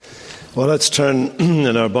Well, let's turn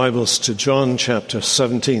in our Bibles to John chapter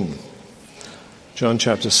 17. John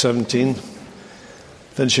chapter 17,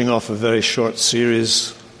 finishing off a very short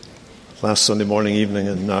series last Sunday morning, evening,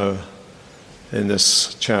 and now in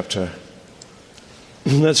this chapter.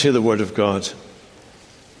 Let's hear the word of God.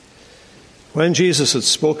 When Jesus had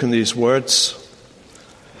spoken these words,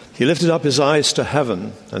 he lifted up his eyes to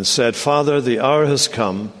heaven and said, "Father, the hour has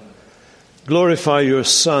come. Glorify your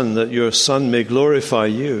Son, that your Son may glorify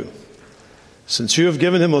you, since you have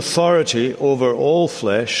given him authority over all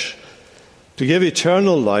flesh, to give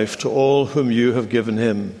eternal life to all whom you have given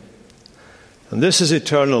him. And this is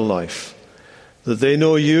eternal life, that they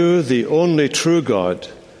know you, the only true God,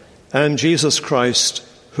 and Jesus Christ,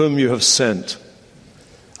 whom you have sent.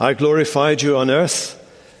 I glorified you on earth,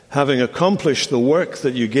 having accomplished the work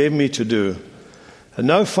that you gave me to do. And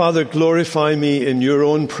now, Father, glorify me in your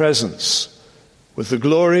own presence, with the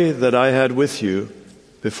glory that I had with you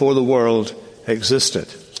before the world existed.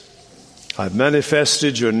 I've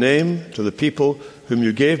manifested your name to the people whom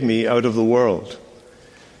you gave me out of the world.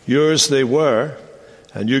 Yours they were,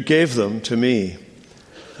 and you gave them to me.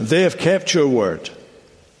 And they have kept your word.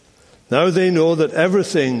 Now they know that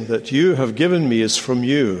everything that you have given me is from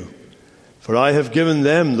you, for I have given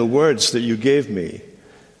them the words that you gave me,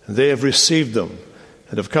 and they have received them,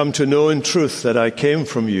 and have come to know in truth that I came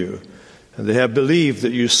from you, and they have believed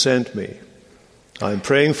that you sent me. I am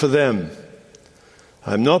praying for them.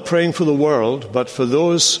 I am not praying for the world, but for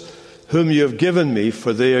those whom you have given me,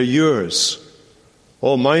 for they are yours.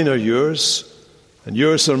 All mine are yours, and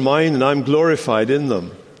yours are mine, and I am glorified in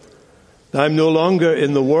them. I am no longer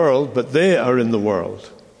in the world, but they are in the world.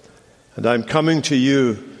 And I am coming to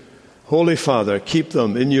you. Holy Father, keep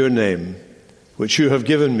them in your name, which you have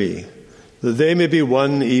given me, that they may be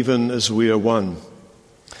one even as we are one.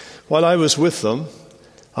 While I was with them,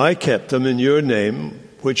 I kept them in your name,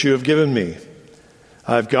 which you have given me.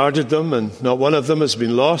 I have guarded them, and not one of them has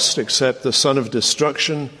been lost except the son of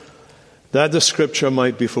destruction, that the scripture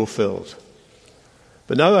might be fulfilled.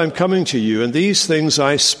 But now I am coming to you, and these things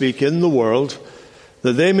I speak in the world,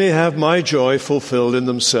 that they may have my joy fulfilled in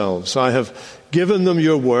themselves. I have given them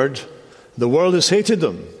your word. The world has hated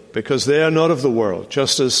them, because they are not of the world,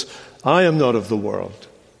 just as I am not of the world.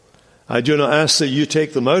 I do not ask that you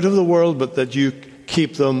take them out of the world, but that you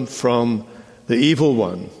keep them from the evil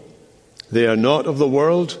one. They are not of the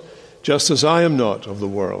world, just as I am not of the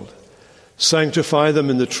world. Sanctify them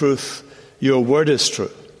in the truth. Your word is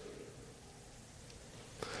true.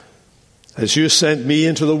 As you sent me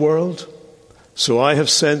into the world, so I have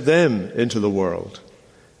sent them into the world.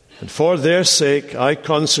 And for their sake I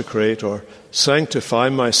consecrate or sanctify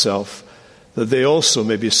myself, that they also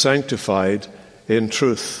may be sanctified in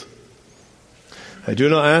truth. I do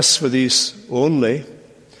not ask for these only,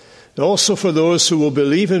 but also for those who will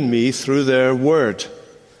believe in me through their word,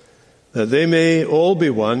 that they may all be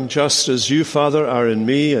one, just as you, Father, are in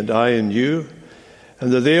me and I in you,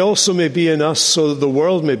 and that they also may be in us, so that the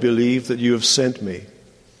world may believe that you have sent me.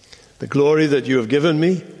 The glory that you have given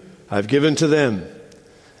me, I have given to them,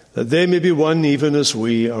 that they may be one even as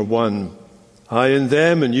we are one, I in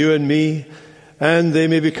them and you in me, and they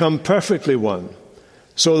may become perfectly one,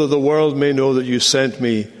 so that the world may know that you sent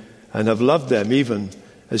me and have loved them even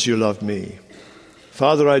as you loved me.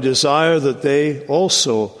 Father, I desire that they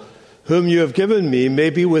also, whom you have given me, may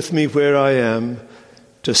be with me where I am,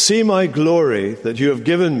 to see my glory that you have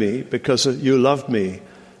given me because you loved me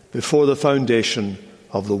before the foundation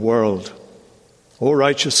of the world. O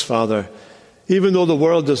righteous Father, even though the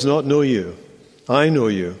world does not know you, I know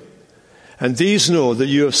you, and these know that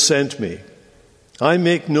you have sent me. I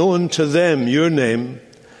make known to them your name,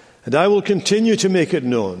 and I will continue to make it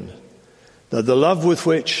known, that the love with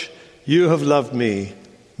which you have loved me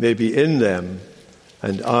may be in them,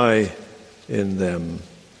 and I in them.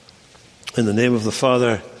 In the name of the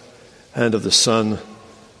Father, and of the Son,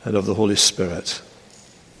 and of the Holy Spirit.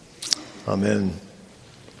 Amen.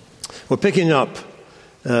 We're picking up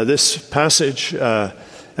this passage at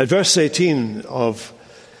verse 18 of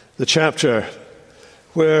the chapter,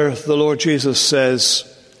 where the Lord Jesus says,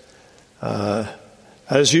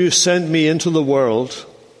 as you sent me into the world,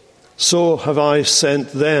 so have I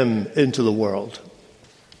sent them into the world.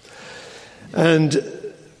 And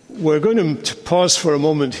we're going to pause for a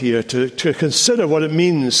moment here to consider what it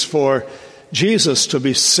means for Jesus to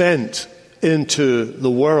be sent into the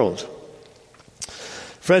world.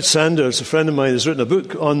 Fred Sanders, a friend of mine, has written a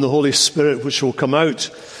book on the Holy Spirit, which will come out,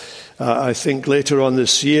 I think, later on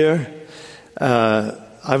this year.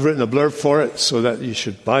 I've written a blurb for it, so that you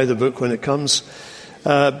should buy the book when it comes.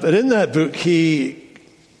 But in that book, he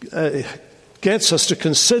gets us to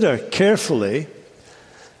consider carefully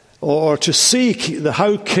or to see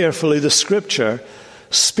how carefully the Scripture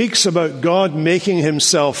speaks about God making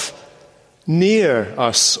himself near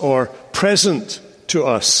us or present to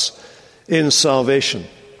us in salvation.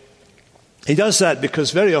 He does that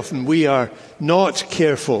because very often we are not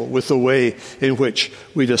careful with the way in which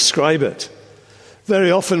we describe it.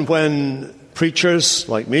 Very often when preachers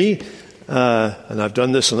like me, and I've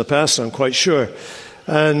done this in the past, I'm quite sure,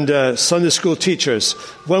 and Sunday school teachers,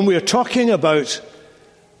 when we are talking about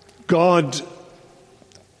God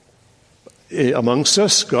amongst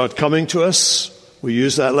us, God coming to us, we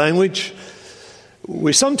use that language.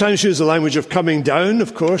 We sometimes use the language of coming down,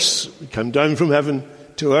 of course. We come down from heaven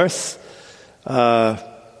to earth. But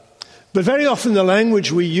very often the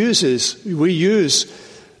language we use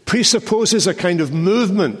presupposes a kind of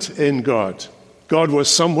movement in God. God was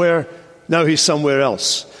somewhere, now he's somewhere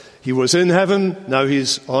else. He was in heaven, now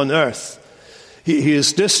he's on earth. He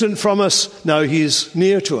is distant from us, now he's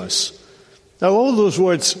near to us. Now all those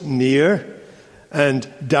words, near and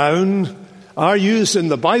down, are used in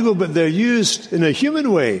the Bible, but they're used in a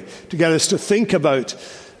human way to get us to think about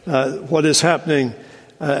what is happening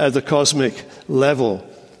at the cosmic level.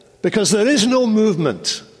 Because there is no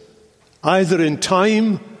movement, either in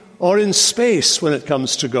time or in space, when it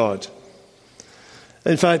comes to God.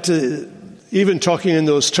 In fact, even talking in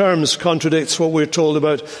those terms contradicts what we're told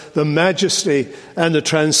about the majesty and the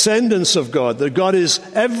transcendence of God, that God is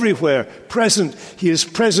everywhere present. He is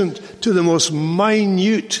present to the most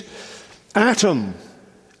minute atom.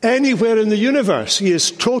 Anywhere in the universe, he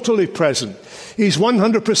is totally present. He's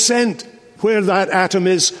 100% where that atom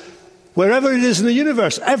is, wherever it is in the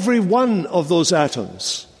universe, every one of those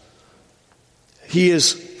atoms. He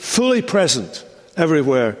is fully present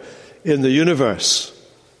everywhere in the universe.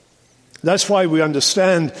 That's why we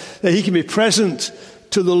understand that he can be present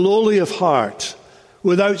to the lowly of heart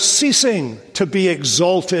without ceasing to be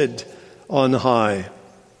exalted on high.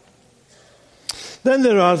 Then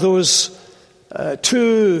there are those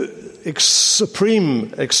two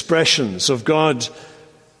supreme expressions of God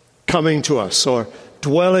coming to us or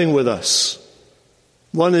dwelling with us.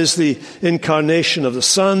 One is the incarnation of the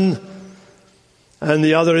Son, and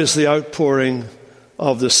the other is the outpouring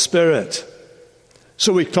of the Spirit.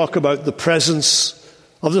 So we talk about the presence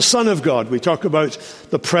of the Son of God. We talk about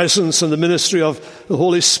the presence and the ministry of the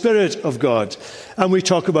Holy Spirit of God. And we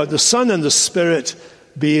talk about the Son and the Spirit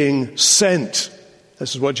being sent.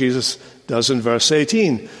 This is what Jesus does in verse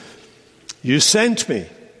 18. You sent me.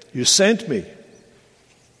 You sent me.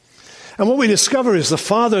 And what we discover is the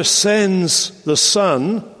Father sends the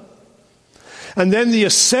Son, and then the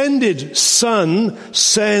ascended Son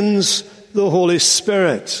sends the Holy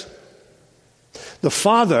Spirit. The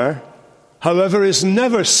Father, however, is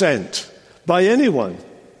never sent by anyone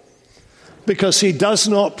because he does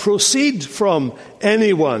not proceed from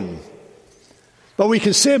anyone. But we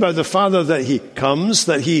can say about the Father that he comes,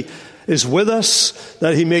 that he is with us,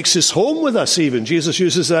 that he makes his home with us even. Jesus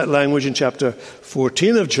uses that language in chapter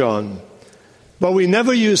 14 of John. But we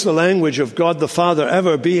never use the language of God the Father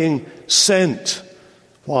ever being sent.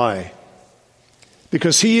 Why?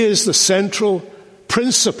 Because he is the central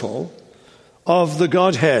principle of the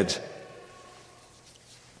Godhead.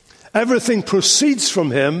 Everything proceeds from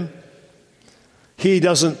him. He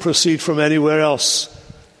doesn't proceed from anywhere else.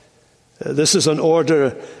 This is an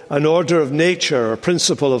order of nature, a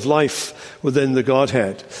principle of life within the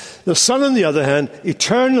Godhead. The Son, on the other hand,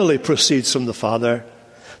 eternally proceeds from the Father.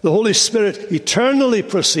 The Holy Spirit eternally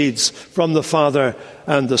proceeds from the Father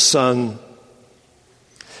and the Son.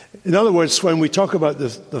 In other words, when we talk about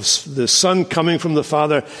the Son coming from the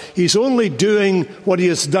Father, he's only doing what he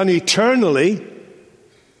has done eternally,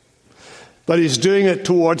 but he's doing it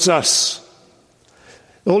towards us.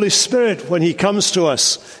 The Holy Spirit, when he comes to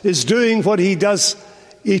us, is doing what he does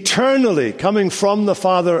eternally, coming from the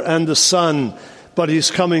Father and the Son, but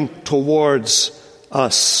he's coming towards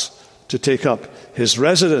us to take up his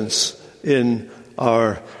residence in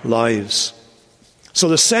our lives. So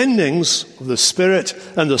the sendings of the Spirit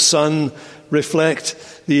and the Son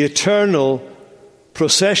reflect the eternal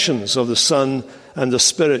processions of the Son and the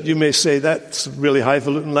Spirit. You may say that's really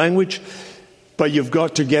highfalutin language, but you've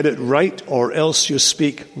got to get it right or else you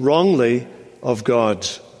speak wrongly of God.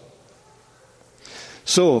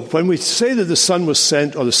 So when we say that the Son was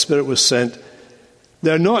sent or the Spirit was sent,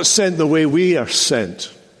 they're not sent the way we are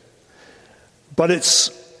sent, but it's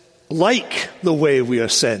like the way we are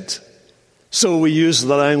sent. So we use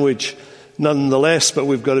the language nonetheless, but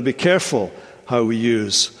we've got to be careful how we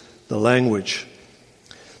use the language.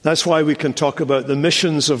 That's why we can talk about the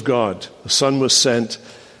missions of God. The Son was sent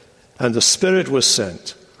and the Spirit was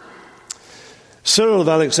sent. Cyril of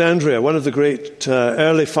Alexandria, one of the great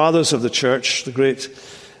early fathers of the church, the great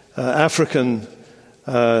African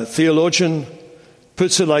theologian,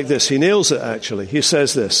 puts it like this. He nails it, actually. He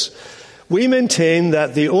says this: "We maintain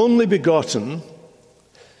that the only begotten,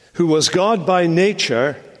 who was God by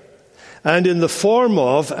nature and in the form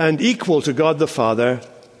of and equal to God the Father,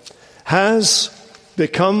 has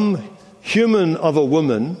become human of a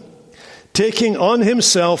woman, taking on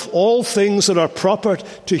himself all things that are proper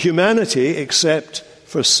to humanity except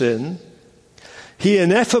for sin. He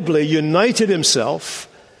ineffably united himself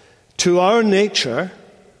to our nature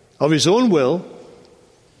of his own will,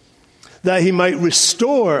 that he might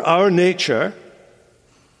restore our nature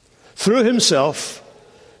through himself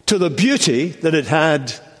to the beauty that it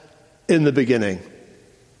had in the beginning."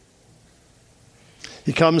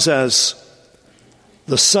 He comes as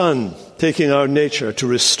the Son, taking our nature to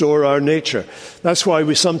restore our nature. That's why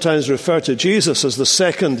we sometimes refer to Jesus as the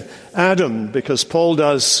second Adam, because Paul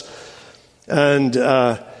does. And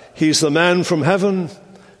he's the man from heaven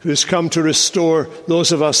who's come to restore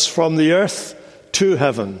those of us from the earth to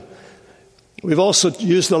heaven. We've also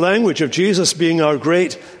used the language of Jesus being our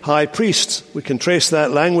great high priest. We can trace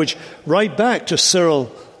that language right back to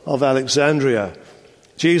Cyril of Alexandria.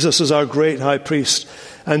 Jesus is our great high priest.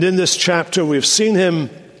 And in this chapter, we've seen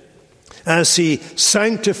him as he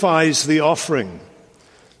sanctifies the offering,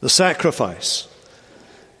 the sacrifice.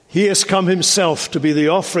 He has come himself to be the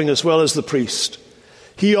offering as well as the priest.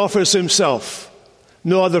 He offers himself.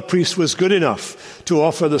 No other priest was good enough to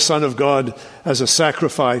offer the Son of God as a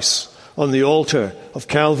sacrifice on the altar of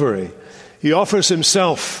Calvary. He offers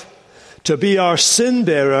himself to be our sin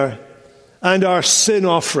bearer and our sin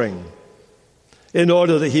offering in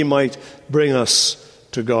order that he might bring us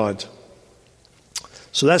to God.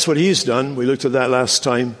 So that's what he's done. We looked at that last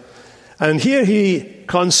time. And here he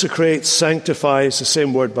consecrates, sanctifies, the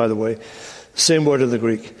same word, by the way, same word in the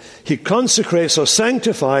Greek. He consecrates or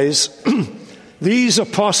sanctifies these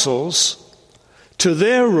apostles to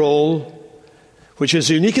their role, which is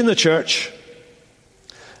unique in the church,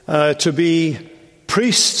 to be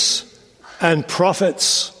priests and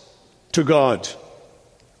prophets to God.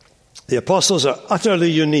 The apostles are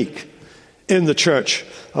utterly unique in the church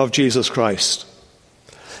of Jesus Christ.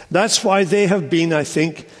 That's why they have been, I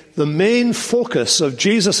think, the main focus of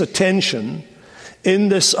Jesus' attention in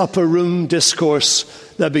this upper room discourse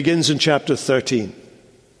that begins in chapter 13.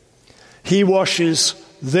 He washes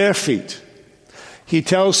their feet. He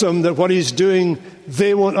tells them that what he's doing,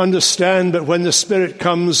 they won't understand, but when the Spirit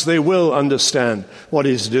comes, they will understand what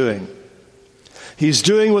he's doing. He's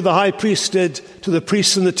doing what the high priest did to the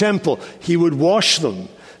priests in the temple. He would wash them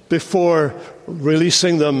before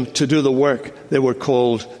releasing them to do the work they were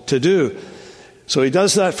called to do. So he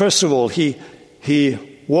does that first of all. He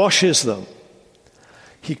washes them.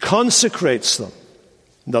 He consecrates them.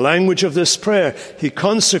 In the language of this prayer, he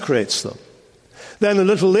consecrates them. Then a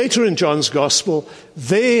little later in John's Gospel,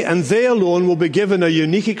 they and they alone will be given a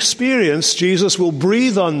unique experience. Jesus will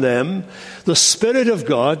breathe on them the Spirit of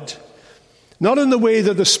God, not in the way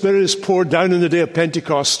that the Spirit is poured down in the day of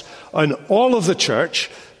Pentecost on all of the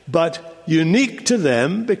church, but unique to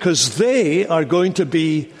them because they are going to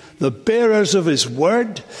be the bearers of his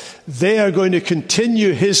word. They are going to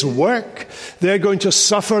continue his work. They're going to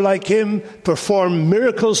suffer like him, perform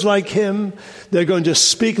miracles like him. They're going to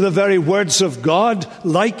speak the very words of God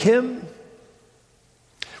like him.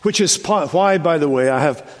 Which is why, by the way, I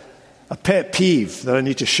have a pet peeve that I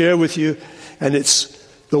need to share with you, and it's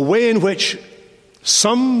the way in which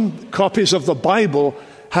some copies of the Bible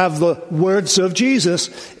have the words of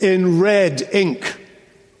Jesus in red ink.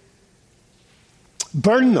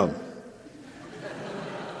 Burn them.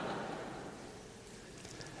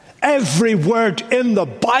 Every word in the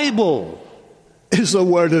Bible is the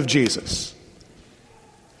word of Jesus.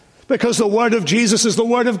 Because the word of Jesus is the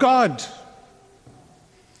word of God.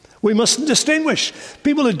 We mustn't distinguish.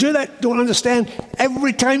 People who do that don't understand.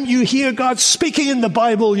 Every time you hear God speaking in the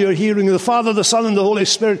Bible, you're hearing the Father, the Son, and the Holy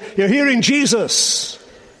Spirit. You're hearing Jesus.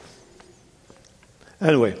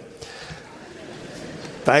 Anyway,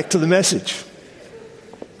 back to the message.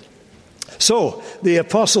 So, the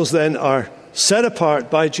apostles then are set apart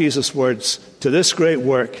by Jesus' words to this great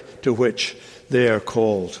work to which they are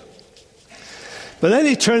called. But then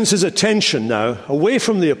he turns his attention now away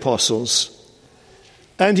from the apostles,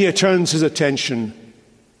 and he turns his attention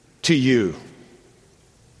to you.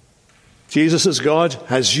 Jesus as God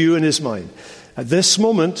has you in his mind. At this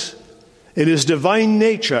moment, in his divine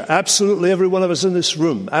nature, absolutely every one of us in this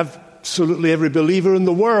room, absolutely every believer in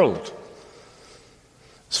the world,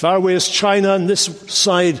 as far away as China on this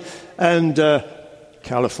side and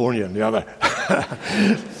California on the other,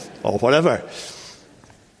 or whatever.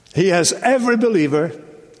 He has every believer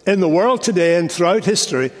in the world today and throughout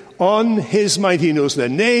history on his mind. He knows their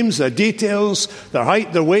names, their details, their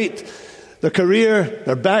height, their weight, their career,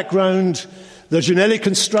 their background, their genetic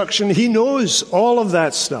construction. He knows all of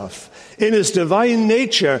that stuff. In his divine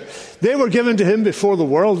nature, they were given to him before the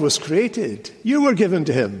world was created. You were given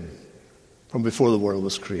to him from before the world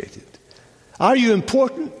was created. Are you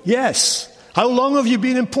important? Yes. How long have you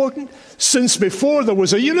been important? Since before there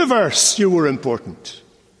was a universe, you were important.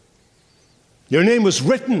 Your name was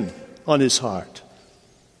written on his heart.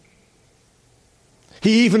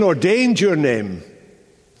 He even ordained your name,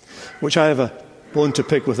 which I have a bone to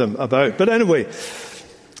pick with him about. But anyway,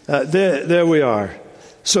 there we are.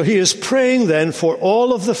 So he is praying then for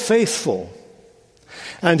all of the faithful.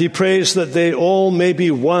 And he prays that they all may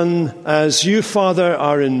be one, as you, Father,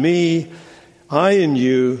 are in me, I in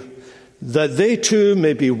you, that they too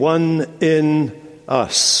may be one in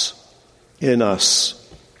us. In us.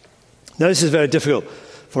 Now this is very difficult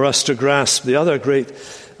for us to grasp. The other great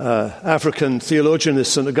African theologian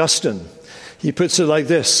is St. Augustine. He puts it like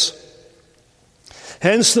this: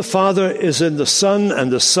 hence the Father is in the Son,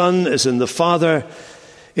 and the Son is in the Father,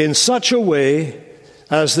 in such a way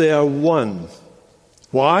as they are one.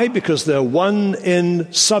 Why? Because they're one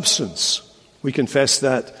in substance. We confess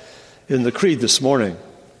that in the Creed this morning.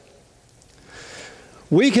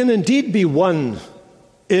 We can indeed be one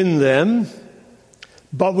in them,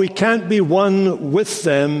 but we can't be one with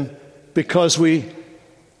them because we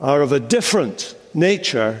are of a different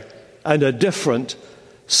nature and a different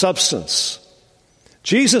substance.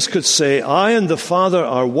 Jesus could say, I and the Father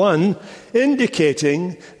are one,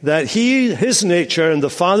 indicating that his nature and the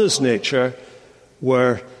Father's nature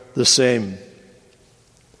were the same.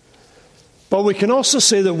 But we can also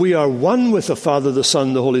say that we are one with the Father, the Son,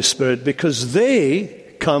 and the Holy Spirit because they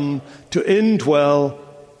come to indwell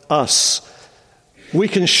us. We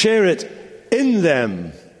can share it in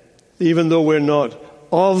them, even though we're not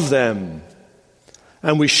of them.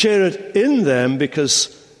 And we share it in them because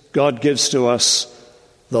God gives to us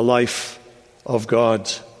the life of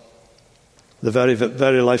God. The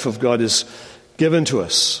very life of God is given to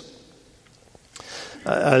us.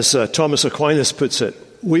 As Thomas Aquinas puts it,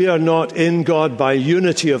 we are not in God by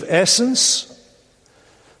unity of essence,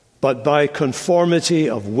 but by conformity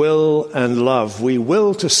of will and love. We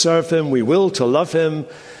will to serve him, we will to love him,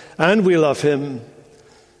 and we love him.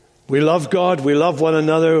 We love God, we love one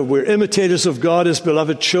another, we're imitators of God as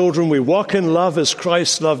beloved children, we walk in love as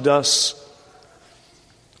Christ loved us.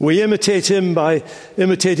 We imitate him by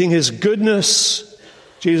imitating his goodness.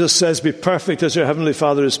 Jesus says, be perfect as your heavenly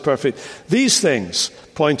Father is perfect. These things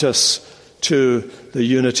point us to the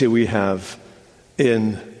unity we have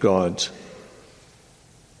in God.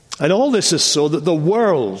 And all this is so that the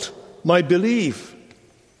world might believe.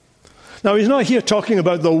 Now, he's not here talking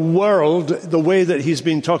about the world the way that he's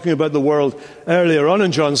been talking about the world earlier on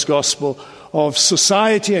in John's Gospel, of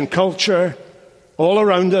society and culture all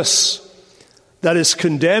around us that is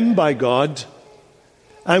condemned by God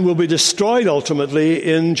and will be destroyed ultimately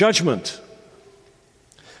in judgment.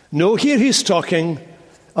 No, here he's talking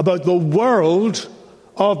about the world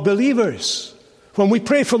of believers. When we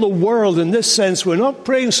pray for the world in this sense, we're not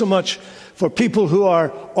praying so much for people who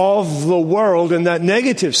are of the world in that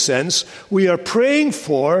negative sense. We are praying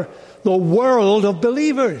for the world of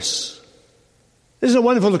believers. Isn't it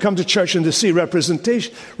wonderful to come to church and to see representatives?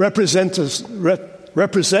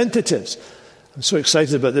 I'm so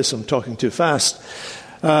excited about this, I'm talking too fast.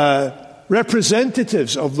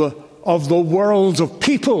 Representatives of the world of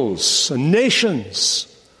peoples and nations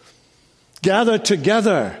gathered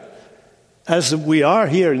together as we are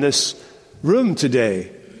here in this room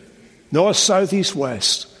today, north, south, east,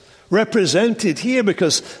 west, represented here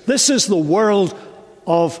because this is the world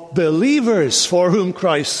of believers for whom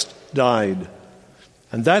Christ died.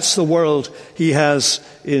 And that's the world he has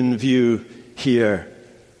in view here.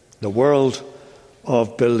 The world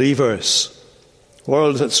of believers.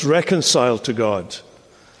 World that's reconciled to God.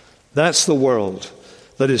 That's the world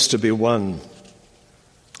that is to be won.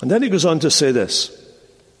 And then he goes on to say this: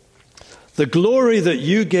 the glory that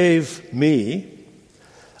you gave me,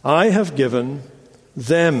 I have given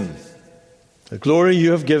them. The glory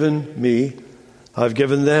you have given me, I've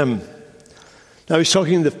given them. Now he's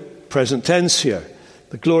talking in the present tense here.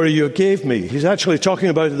 The glory you gave me. He's actually talking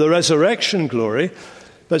about the resurrection glory,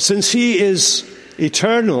 but since he is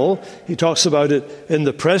eternal, he talks about it in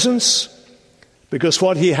the presence, because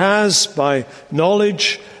what he has by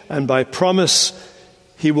knowledge and by promise,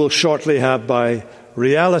 he will shortly have by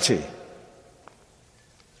reality.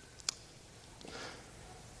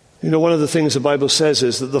 You know, one of the things the Bible says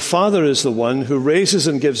is that the Father is the one who raises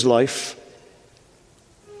and gives life,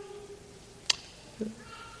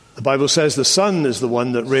 The Bible says the Son is the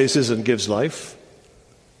one that raises and gives life.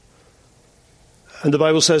 And the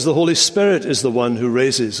Bible says the Holy Spirit is the one who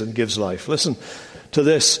raises and gives life. Listen to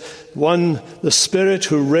this. The Spirit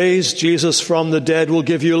who raised Jesus from the dead will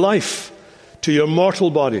give you life to your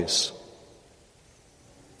mortal bodies.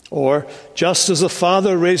 Or, just as the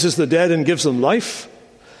Father raises the dead and gives them life,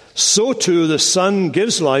 so too the Son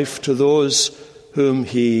gives life to those whom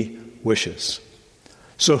he wishes.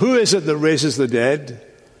 So who is it that raises the dead?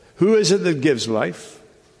 Who is it that gives life?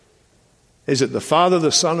 Is it the Father,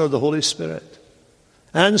 the Son, or the Holy Spirit?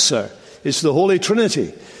 Answer, it's the Holy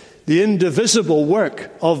Trinity, the indivisible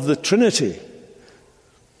work of the Trinity,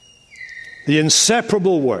 the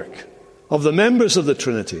inseparable work of the members of the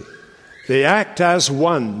Trinity. They act as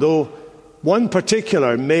one, though one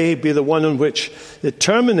particular may be the one in which it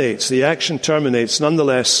terminates, the action terminates.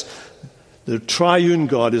 Nonetheless, the triune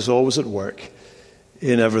God is always at work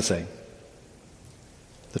in everything.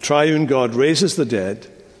 The triune God raises the dead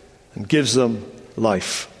and gives them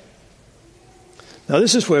life. Now,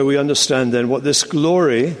 this is where we understand then what this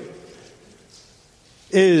glory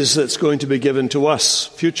is that's going to be given to us,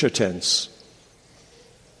 future tense.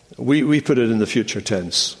 We put it in the future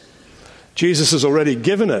tense. Jesus has already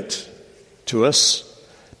given it to us,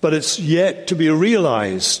 but it's yet to be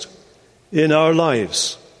realized in our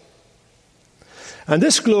lives. And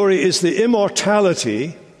this glory is the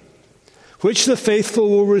immortality which the faithful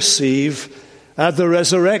will receive at the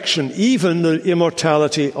resurrection, even the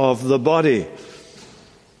immortality of the body.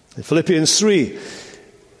 In Philippians 3,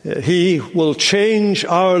 he will change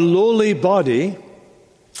our lowly body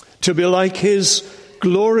to be like his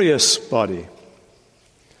glorious body.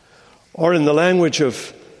 Or in the language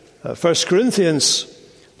of 1 Corinthians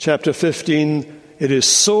chapter 15, it is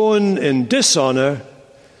sown in dishonor,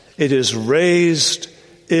 it is raised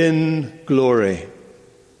in glory.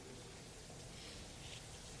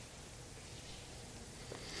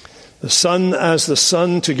 The Son, as the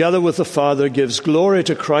Son, together with the Father, gives glory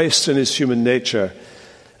to Christ in his human nature.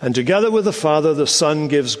 And together with the Father, the Son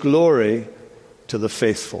gives glory to the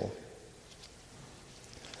faithful.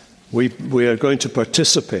 We are going to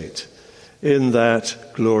participate in that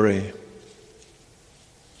glory.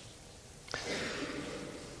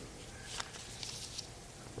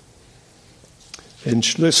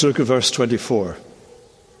 Let's look at verse 24.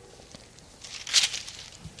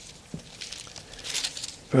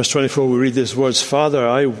 Verse 24, we read these words, Father,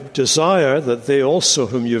 I desire that they also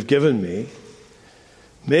whom you have given me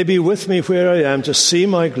may be with me where I am to see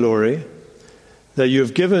my glory that you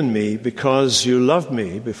have given me because you loved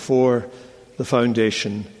me before the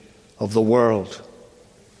foundation of the world.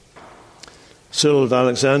 Cyril of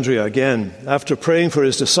Alexandria, again, after praying for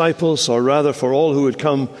his disciples, or rather for all who would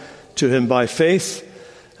come to him by faith,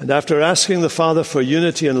 and after asking the Father for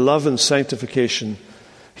unity and love and sanctification,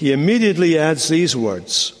 he immediately adds these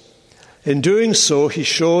words. In doing so, he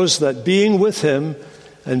shows that being with him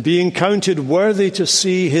and being counted worthy to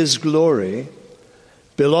see his glory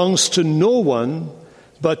belongs to no one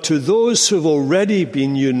but to those who have already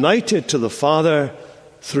been united to the Father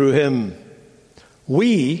through him.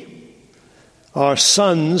 We are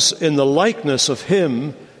sons in the likeness of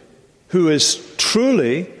him who is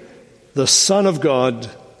truly the Son of God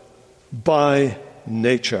by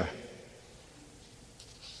nature.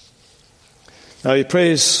 Now he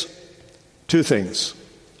prays two things.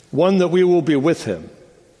 One, that we will be with him.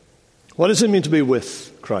 What does it mean to be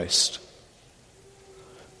with Christ?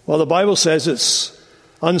 Well, the Bible says it's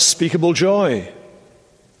unspeakable joy.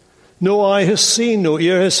 No eye has seen, no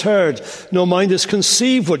ear has heard, no mind has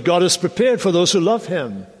conceived what God has prepared for those who love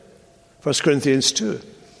him. 1 Corinthians 2.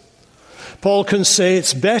 Paul can say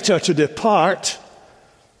it's better to depart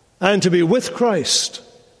and to be with Christ.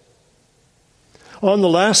 On the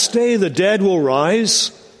last day, the dead will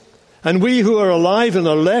rise, and we who are alive and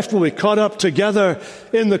are left will be caught up together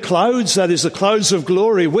in the clouds, that is, the clouds of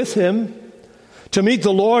glory, with him, to meet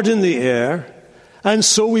the Lord in the air, and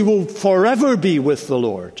so we will forever be with the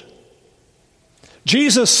Lord.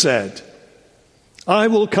 Jesus said, I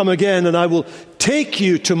will come again, and I will take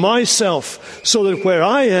you to myself, so that where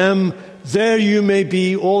I am, there you may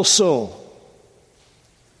be also.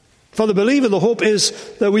 For the believer, the hope is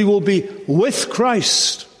that we will be with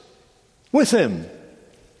Christ, with him,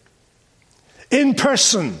 in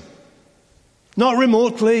person, not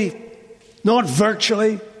remotely, not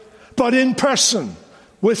virtually, but in person,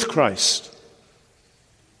 with Christ.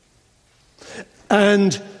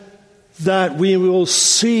 And that we will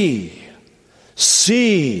see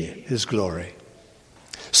his glory.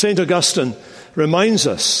 St. Augustine reminds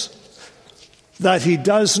us that he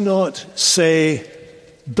does not say,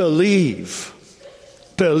 believe.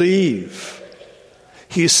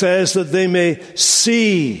 He says that they may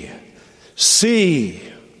see.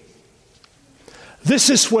 This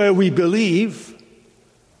is where we believe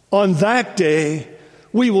on that day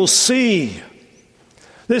we will see.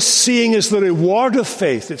 This seeing is the reward of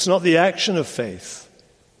faith. It's not the action of faith.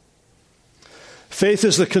 Faith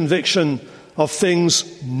is the conviction of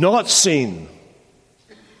things not seen.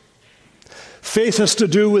 Faith has to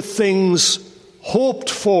do with things hoped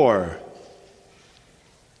for.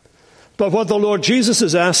 But what the Lord Jesus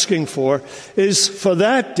is asking for is for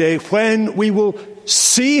that day when we will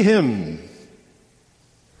see him.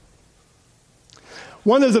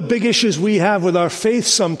 One of the big issues we have with our faith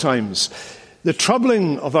sometimes, the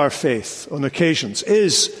troubling of our faith on occasions,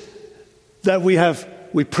 is that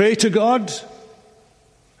we pray to God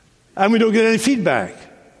and we don't get any feedback.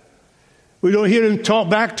 We don't hear him talk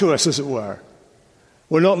back to us, as it were.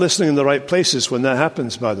 We're not listening in the right places when that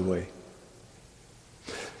happens, by the way.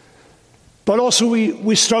 But also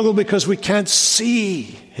we struggle because we can't see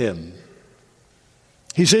him.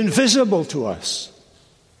 He's invisible to us.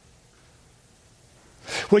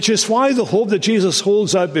 Which is why the hope that Jesus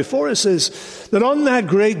holds out before us is that on that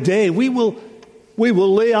great day we will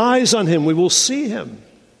lay eyes on him, we will see him.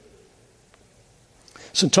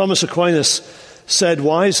 St. Thomas Aquinas said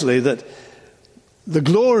wisely that the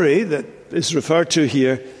glory that is referred to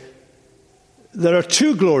here, there are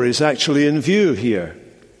two glories actually in view here.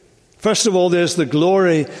 First of all, there's the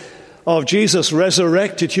glory of Jesus'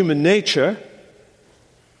 resurrected human nature,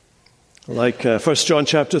 like 1 John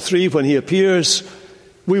chapter 3, when he appears,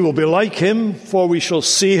 we will be like him, for we shall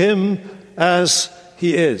see him as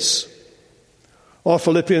he is. Or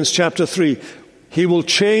Philippians chapter 3, he will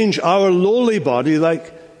change our lowly body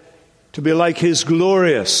to be like his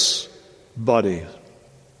glorious body.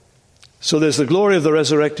 So there's the glory of the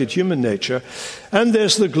resurrected human nature, and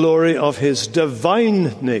there's the glory of his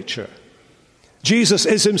divine nature. Jesus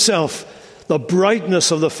is himself the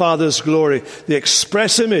brightness of the Father's glory, the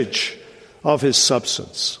express image of his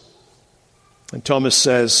substance. And Thomas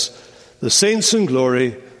says, the saints in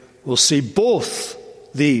glory will see both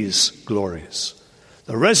these glories,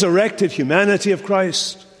 the resurrected humanity of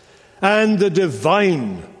Christ and the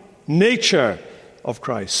divine nature of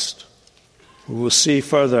Christ. We will see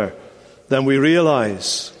further than we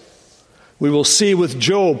realize. We will see with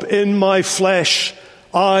Job, in my flesh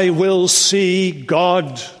I will see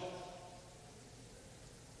God.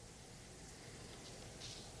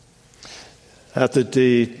 At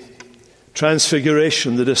the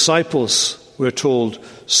Transfiguration, the disciples, we're told,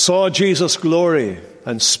 saw Jesus' glory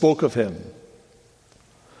and spoke of him.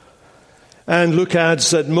 And Luke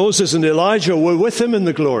adds that Moses and Elijah were with him in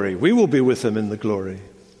the glory. We will be with him in the glory.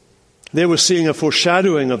 They were seeing a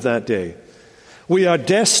foreshadowing of that day. We are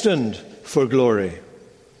destined for glory.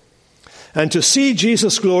 And to see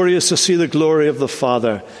Jesus' glory is to see the glory of the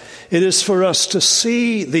Father. It is for us to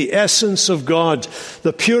see the essence of God.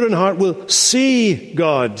 The pure in heart will see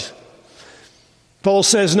God. Paul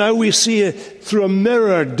says, now we see it through a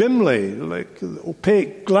mirror dimly, like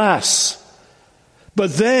opaque glass.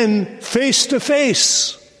 But then face to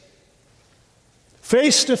face.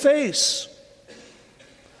 Face to face.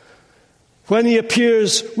 When he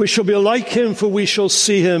appears, we shall be like him, for we shall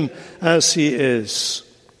see him as he is.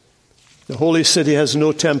 The holy city has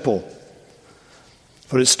no temple,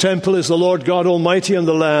 for its temple is the Lord God Almighty and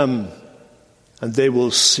the Lamb, and they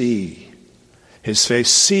will see his face,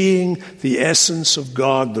 seeing the essence of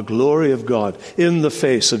God, the glory of God, in the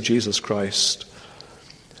face of Jesus Christ.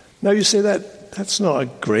 Now you say that's not a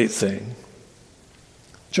great thing.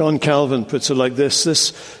 John Calvin puts it like this: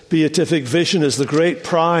 this beatific vision is the great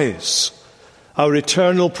prize, our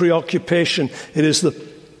eternal preoccupation. It is the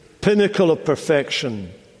pinnacle of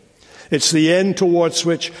perfection. It's the end towards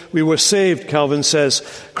which we were saved, Calvin says.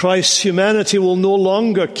 Christ's humanity will no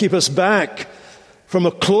longer keep us back from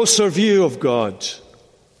a closer view of God.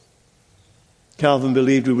 Calvin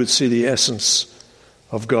believed we would see the essence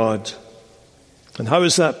of God. And how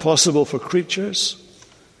is that possible for creatures?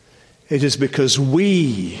 It is because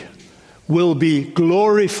we will be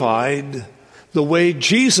glorified the way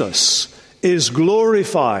Jesus is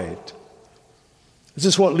glorified. This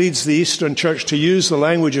is what leads the Eastern Church to use the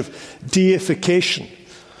language of deification.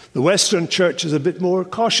 The Western Church is a bit more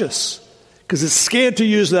cautious because it's scared to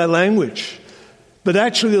use that language. But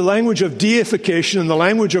actually the language of deification and the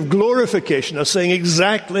language of glorification are saying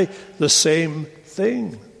exactly the same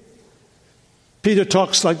thing. Peter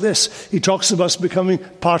talks like this. He talks of us becoming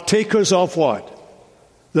partakers of what?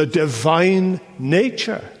 The divine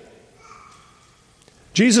nature.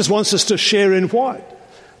 Jesus wants us to share in what?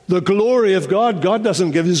 The glory of God. God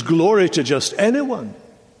doesn't give his glory to just anyone.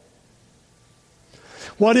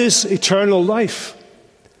 What is eternal life?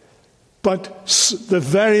 but the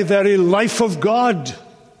very, very life of God.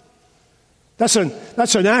 That's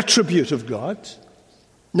an attribute of God.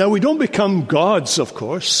 Now, we don't become gods, of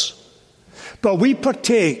course, but we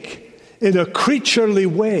partake in a creaturely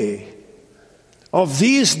way of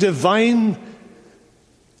these divine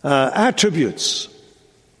attributes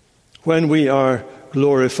when we are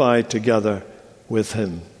glorified together with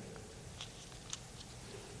him.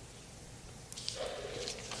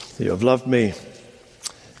 You have loved me,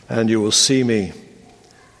 and you will see me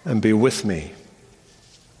and be with me.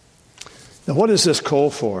 Now, what does this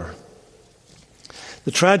call for?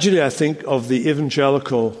 The tragedy, I think, of the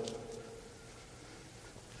evangelical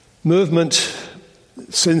movement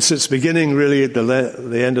since its beginning really at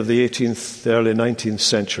the end of the 18th, the early 19th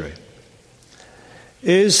century,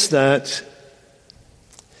 is that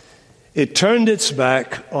it turned its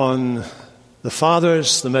back on the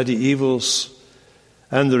fathers, the medievals,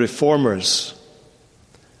 and the reformers,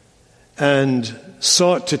 and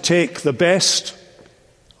sought to take the best,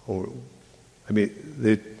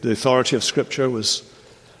 the authority of Scripture was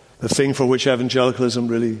the thing for which evangelicalism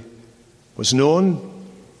really was known.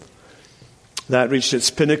 That reached its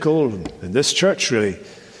pinnacle in this church, really,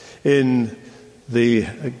 in the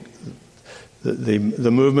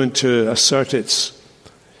movement to assert its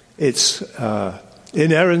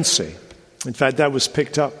inerrancy. In fact, that was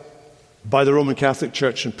picked up by the Roman Catholic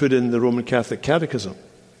Church and put in the Roman Catholic Catechism.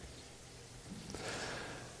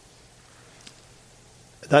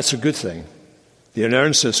 That's a good thing. The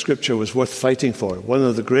inerrancy of Scripture was worth fighting for. One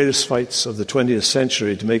of the greatest fights of the 20th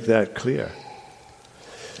century to make that clear.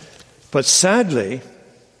 But sadly,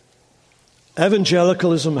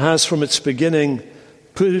 evangelicalism has from its beginning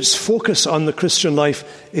put its focus on the Christian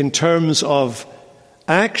life in terms of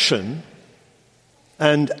action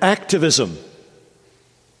and activism.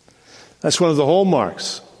 That's one of the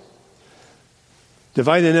hallmarks.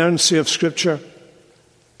 Divine inerrancy of Scripture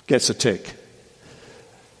gets a tick.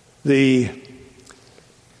 The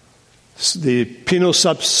penal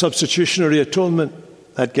substitutionary atonement,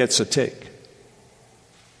 that gets a tick.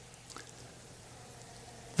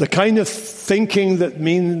 The kind of thinking that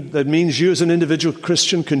means you as an individual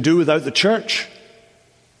Christian can do without the church,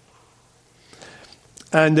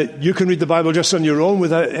 and that you can read the Bible just on your own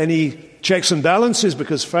without any checks and balances,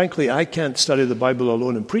 because frankly I can't study the Bible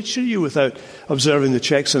alone and preach to you without observing the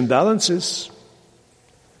checks and balances.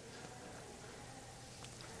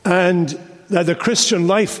 And that the Christian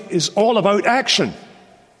life is all about action,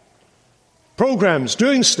 programs,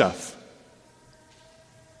 doing stuff.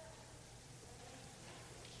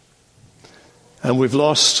 And we've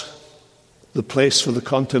lost the place for the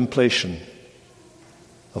contemplation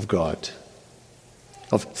of God,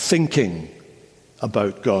 of thinking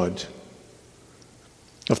about God,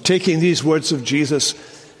 of taking these words of Jesus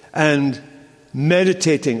and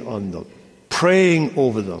meditating on them, praying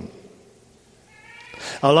over them,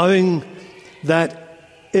 allowing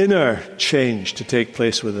that inner change to take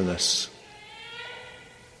place within us.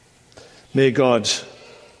 May God,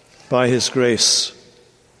 by his grace,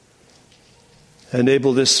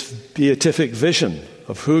 enable this beatific vision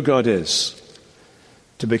of who God is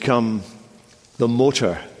to become the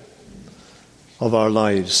motor of our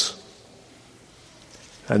lives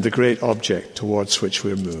and the great object towards which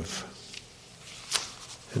we move.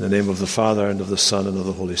 In the name of the Father, and of the Son, and of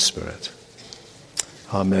the Holy Spirit.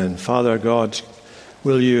 Amen. Father God,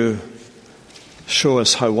 will you show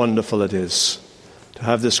us how wonderful it is to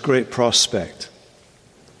have this great prospect,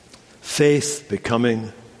 faith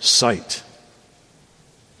becoming sight,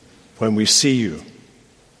 when we see you,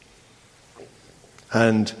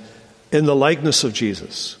 and in the likeness of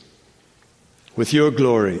Jesus, with your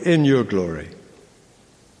glory, in your glory,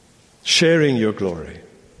 sharing your glory,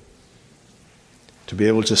 to be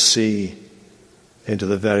able to see into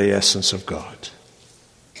the very essence of God.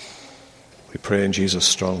 We pray in Jesus'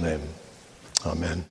 strong name. Amen.